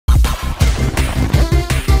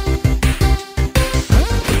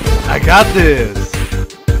got this.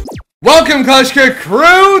 Welcome, Kleschka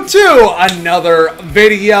Crew, to another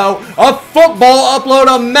video, a football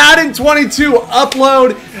upload, a Madden 22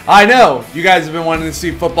 upload. I know you guys have been wanting to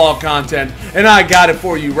see football content, and I got it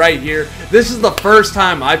for you right here. This is the first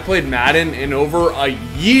time I've played Madden in over a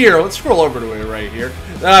year. Let's scroll over to it right here.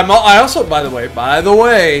 I also, by the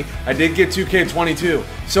way, I did get 2K22.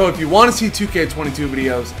 So if you want to see 2K22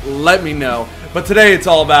 videos, let me know. But today it's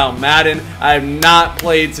all about Madden. I have not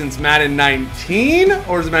played since Madden 19,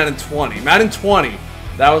 or is it Madden 20? Madden 20.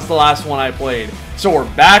 That was the last one I played. So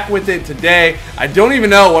we're back with it today. I don't even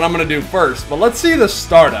know what I'm going to do first, but let's see the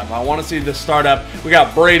startup. I want to see the startup. We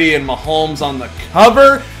got Brady and Mahomes on the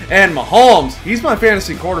cover. And Mahomes, he's my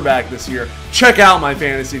fantasy quarterback this year. Check out my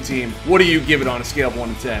fantasy team. What do you give it on a scale of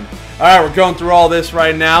 1 to 10? All right, we're going through all this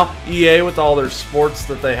right now. EA with all their sports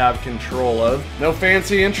that they have control of. No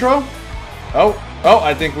fancy intro? Oh,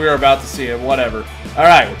 I think we are about to see it. Whatever. All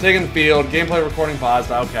right, we're taking the field. Gameplay recording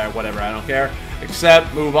paused. Okay, whatever. I don't care.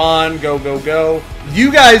 Accept, move on, go, go, go.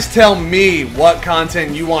 You guys tell me what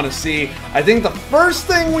content you want to see. I think the first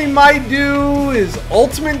thing we might do is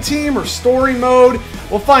Ultimate Team or Story Mode.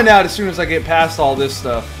 We'll find out as soon as I get past all this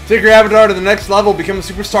stuff. Take your avatar to the next level, become a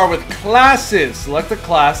superstar with classes. Select a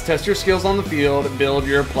class, test your skills on the field, build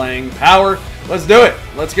your playing power. Let's do it.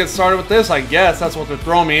 Let's get started with this. I guess that's what they're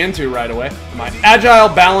throwing me into right away. Am I agile,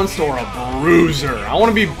 balanced, or a bruiser? I want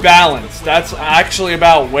to be balanced. That's actually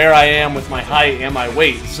about where I am with my height and my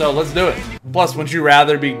weight. So let's do it. Plus, wouldn't you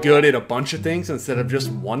rather be good at a bunch of things instead of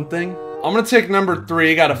just one thing? I'm going to take number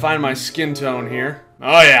 3. Got to find my skin tone here.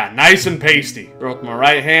 Oh yeah, nice and pasty. Throw with my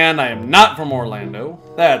right hand. I am not from Orlando.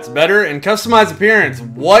 That's better. And customize appearance.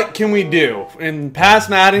 What can we do? In past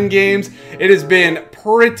Madden games, it has been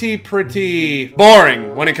pretty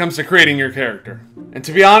boring when it comes to creating your character. And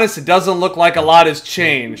to be honest, it doesn't look like a lot has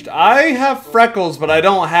changed. I have freckles, but I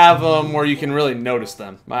don't have them where you can really notice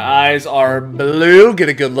them. My eyes are blue. Get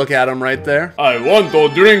a good look at them right there. I want to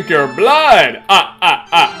drink your blood.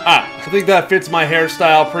 I think that fits my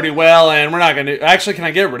hairstyle pretty well, and we're not going to... Actually, can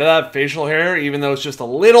I get rid of that facial hair, even though it's just a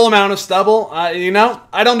little amount of stubble? You know,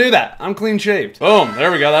 I don't do that. I'm clean shaved. Boom.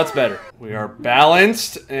 There we go. That's better. We are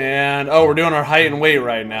balanced, and oh, we're doing our height and weight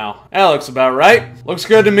right now. That looks about right. Looks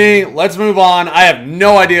good to me. Let's move on. I have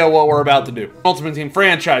no idea what we're about to do. Ultimate Team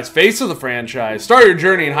franchise, face of the franchise. Start your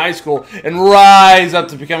journey in high school and rise up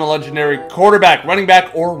to become a legendary quarterback, running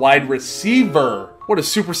back, or wide receiver. What a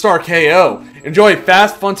superstar KO. Enjoy a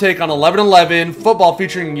fast, fun take on 11-11, football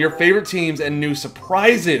featuring your favorite teams and new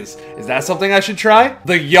surprises. Is that something I should try?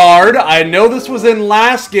 The Yard. I know this was in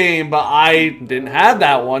last game, but I didn't have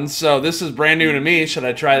that one, so this is brand new to me. Should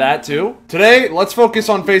I try that too? Today, let's focus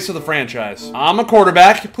on face of the franchise. I'm a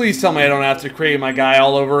quarterback. Please tell me I don't have to create my guy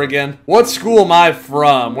all over again. What school am I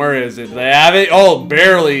from? Where is it? They have it? Oh,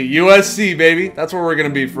 barely. USC, baby. That's where we're going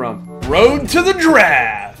to be from. Road to the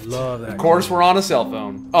draft. Love that. Of course, we're on a cell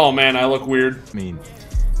phone. Oh man, I look weird. I mean,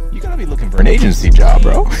 you gotta be looking for an agency job,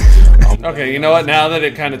 bro. Okay, you know what? Now that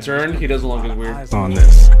it kind of turned, he doesn't look as weird. On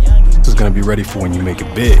this is gonna be ready for when you make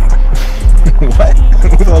it big. What?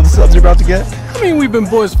 With all the subs you're about to get? I mean, we've been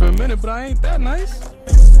boys for a minute, but I ain't that nice.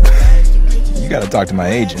 You gotta talk to my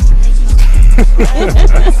agent.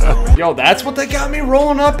 Yo, that's what they got me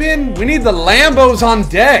rolling up in? We need the Lambos on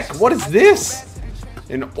deck. What is this?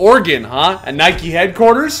 In Oregon, huh? At Nike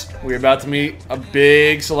headquarters, we're about to meet a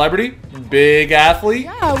big celebrity, big athlete.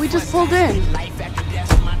 Yeah, we just pulled in.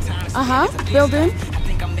 Build in.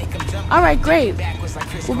 All right, great.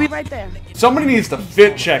 We'll be right there. Somebody needs to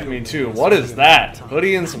fit check me too. What is that?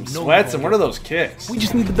 Hoodie and some sweats, and what are those kicks? We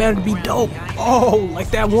just need the banner to be dope. Oh,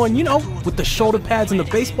 like that one, you know, with the shoulder pads and the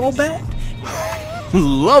baseball bat.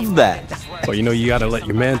 Love that. Well, you know, you gotta let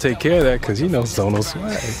your man take care of that, because you know Zono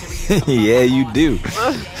swag. Yeah, you do.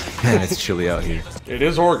 Man, it's chilly out here. It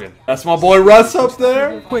is Oregon. That's my boy Russ up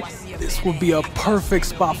there. Quick, this would be a perfect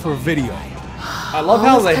spot for a video. I love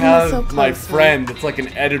how they have my friend. It's like an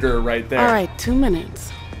editor right there. All right, 2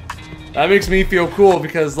 minutes. That makes me feel cool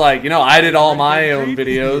because, like, you know, I did all my own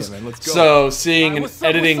videos. Yeah, man, so seeing an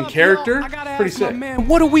editing character, pretty sick. Man,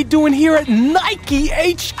 what are we doing here at Nike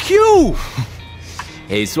HQ?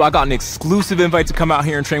 Hey, so I got an exclusive invite to come out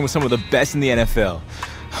here and train with some of the best in the NFL.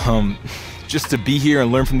 Just to be here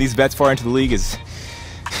and learn from these vets far into the league it's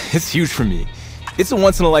huge for me. It's a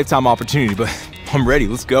once-in-a-lifetime opportunity, but I'm ready.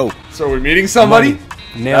 Let's go. So we're meeting somebody?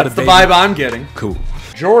 That's the vibe I'm getting. Cool.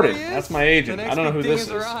 Jordan, that's my agent. I don't know who this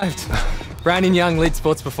is. Brandon Young, lead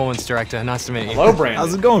sports performance director. Nice to meet you. Hello, Brandon.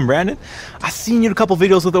 How's it going, Brandon? I seen you in a couple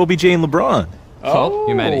videos with OBJ and LeBron. Oh,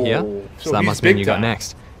 you made it here. So that must mean you got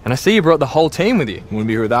next. And I see you brought the whole team with you. Wouldn't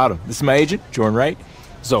be here without him. This is my agent, Jordan Wright.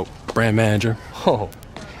 So, brand manager. Oh,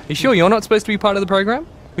 You sure you're not supposed to be part of the program?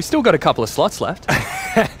 We still got a couple of slots left.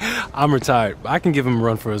 I'm retired. I can give him a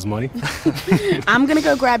run for his money. I'm gonna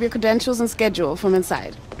go grab your credentials and schedule from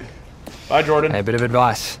inside. Bye, Jordan. Hey, a bit of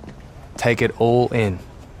advice. Take it all in.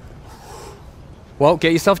 Well,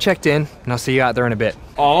 get yourself checked in, and I'll see you out there in a bit.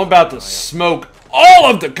 Oh, I'm about to smoke all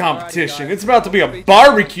of the competition. It's about to be a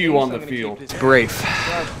barbecue on the field. It's brief.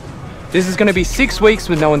 This is going to be 6 weeks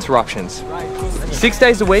with no interruptions. 6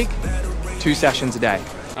 days a week, 2 sessions a day.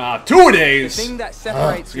 2 days. The thing that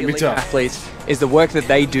separates the gonna be elite tough. athletes is the work that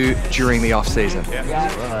they do during the off-season.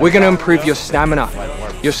 We're going to improve your stamina,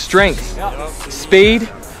 your strength, speed,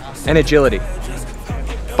 and agility.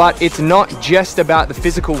 But it's not just about the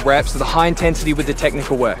physical reps or the high intensity with the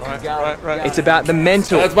technical work. It's about the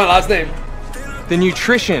mental, That's my last name. the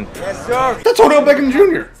nutrition. That's Odell Beckham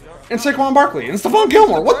Jr. and Saquon Barkley and Stephon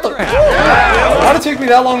Gilmore. What the? How'd it take me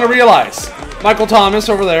that long to realize? Michael Thomas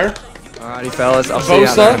over there. Alrighty, fellas, I'll see you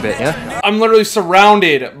out there in a bit, yeah? I'm literally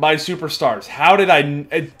surrounded by superstars. How did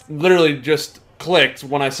it literally just clicked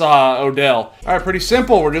when I saw Odell. All right, pretty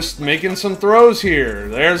simple. We're just making some throws here.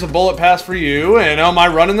 There's a bullet pass for you. And am I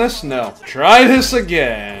running this? No. Try this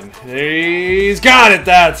again. He's got it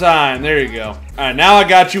that time. There you go. All right, now I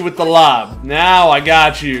got you with the lob. Now I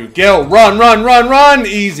got you. Go, run, run, run, run.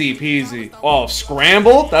 Easy peasy. Oh,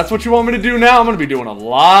 scramble? That's what you want me to do now? I'm going to be doing a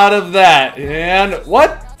lot of that. And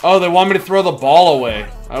what? Oh, they want me to throw the ball away.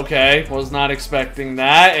 Okay, was not expecting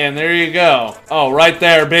that, and there you go. Oh, right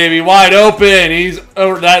there, baby, wide open. He's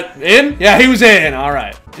that in? Yeah, he was in. All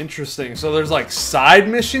right, interesting. So there's like side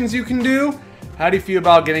missions you can do. How do you feel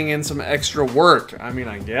about getting in some extra work? I mean,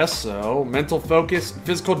 I guess so. Mental focus,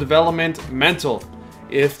 physical development, mental.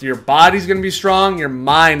 If your body's gonna be strong, your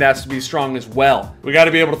mind has to be strong as well. We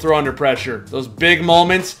gotta be able to throw under pressure. Those big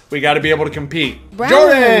moments, we gotta be able to compete. Brown.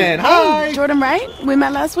 Jordan, hi. Hey, Jordan, right? We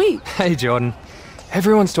met last week. Hey, Jordan.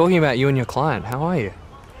 Everyone's talking about you and your client. How are you?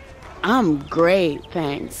 I'm great,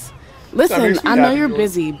 thanks. Listen, I know you're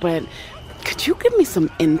busy, but could you give me some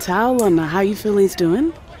intel on how you feel he's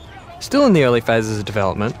doing? Still in the early phases of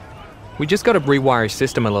development. We just got to rewire his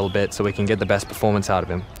system a little bit so we can get the best performance out of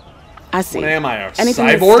him. I see. What am I, a Anything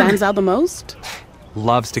cyborg? that stands out the most?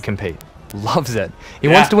 Loves to compete. Loves it. He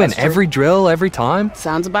wants to win every drill, every time.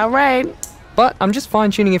 Sounds about right. But I'm just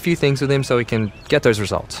fine-tuning a few things with him so he can get those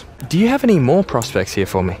results. Do you have any more prospects here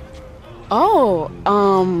for me? Oh,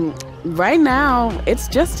 right now, it's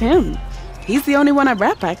just him. He's the only one I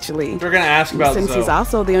rep, actually. We're gonna ask about Since he's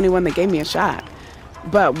also the only one that gave me a shot.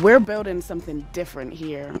 But we're building something different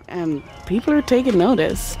here, and people are taking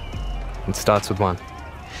notice. It starts with one.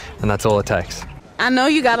 And that's all it takes. I know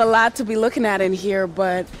you got a lot to be looking at in here,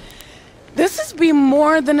 but this has been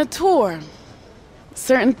more than a tour.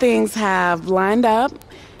 Certain things have lined up,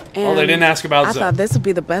 and they didn't ask about I Zoe. thought this would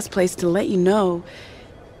be the best place to let you know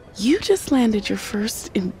you just landed your first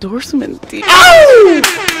endorsement deal. Ow!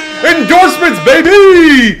 Endorsements,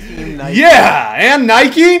 baby! Yeah, and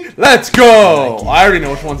Nike? Let's go! I already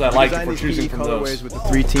know which ones I like if we're choosing from those. With the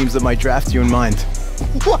 3 teams that might draft you in mind.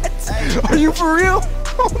 What? Are you for real?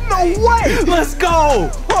 Oh, no way! Let's go!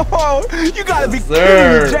 Oh, you gotta be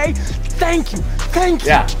kidding me, Jay! Thank you, thank you.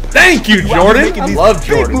 Yeah, thank you, Jordan. I love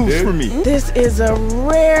Jordan, dude. For me. This is a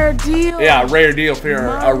rare deal. Yeah, a rare deal for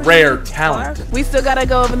a rare talent. We still gotta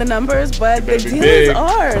go over the numbers, but the better be deal big. is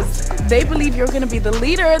ours. They believe you're gonna be the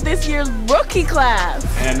leader of this year's rookie class.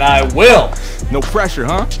 And I will. No pressure,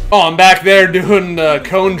 huh? Oh, I'm back there doing the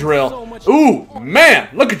cone drill. Ooh, man,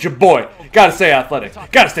 look at your boy. Gotta stay athletic.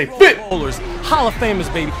 Gotta stay fit. Bowlers, Hall of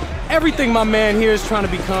Famers, baby. Everything my man here is trying to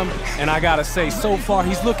become, and I gotta say, so far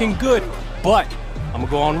he's looking good. But I'm gonna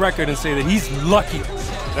go on record and say that he's lucky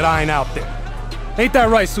that I ain't out there. Ain't that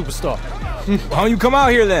right, superstar? Why don't you come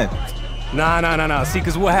out here then? Nah. See,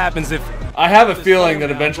 because what happens if I have a feeling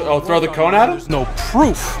that eventually I'll throw the cone at him. there's no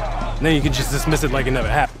proof? And then you can just dismiss it like it never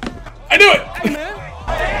happened. I knew it. Hey, man.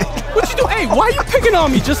 What you do? Hey, why you picking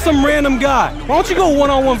on me? Just some random guy. Why don't you go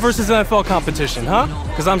one-on-one versus NFL competition, huh?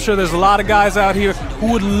 Because I'm sure there's a lot of guys out here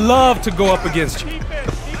who would love to go up against you.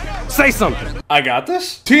 Say something. I got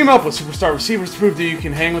this. Team up with superstar receivers to prove that you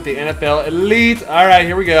can hang with the NFL elite. All right,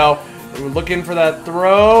 here we go. We're looking for that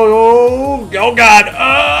throw. Oh God.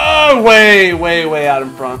 Oh, way out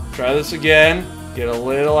in front. Try this again. Get a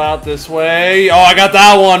little out this way. Oh, I got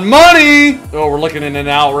that one. Money. Oh, we're looking in an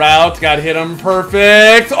out route. Got to hit him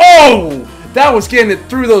perfect. Oh, that was getting it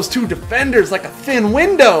through those 2 defenders like a thin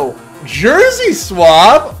window. Jersey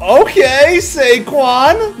swap. Okay,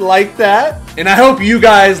 Saquon. Like that. And I hope you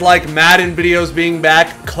guys like Madden videos being back.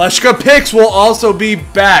 Kleschka Picks will also be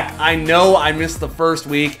back. I know I missed the first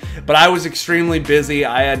week, but I was extremely busy.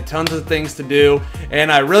 I had tons of things to do,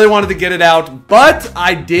 and I really wanted to get it out. But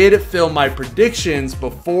I did film my predictions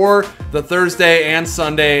before the Thursday and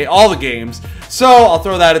Sunday, all the games. So I'll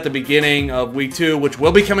throw that at the beginning of week 2, which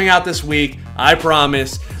will be coming out this week. I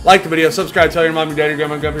promise. Like the video, subscribe, tell your mom, your dad, your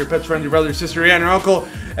grandma, your grandpa, your pets, friend, your brother, your sister, your aunt, your uncle.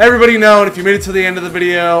 Everybody know. And if you made it to the end of the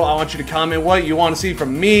video, I want you to comment what you want to see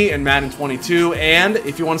from me in Madden 22. And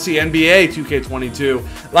if you want to see NBA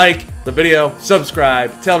 2K22, like the video,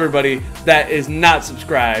 subscribe. Tell everybody that is not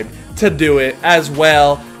subscribed to do it as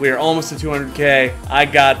well. We are almost to 200K. I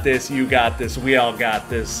got this. You got this. We all got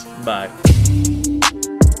this. Bye.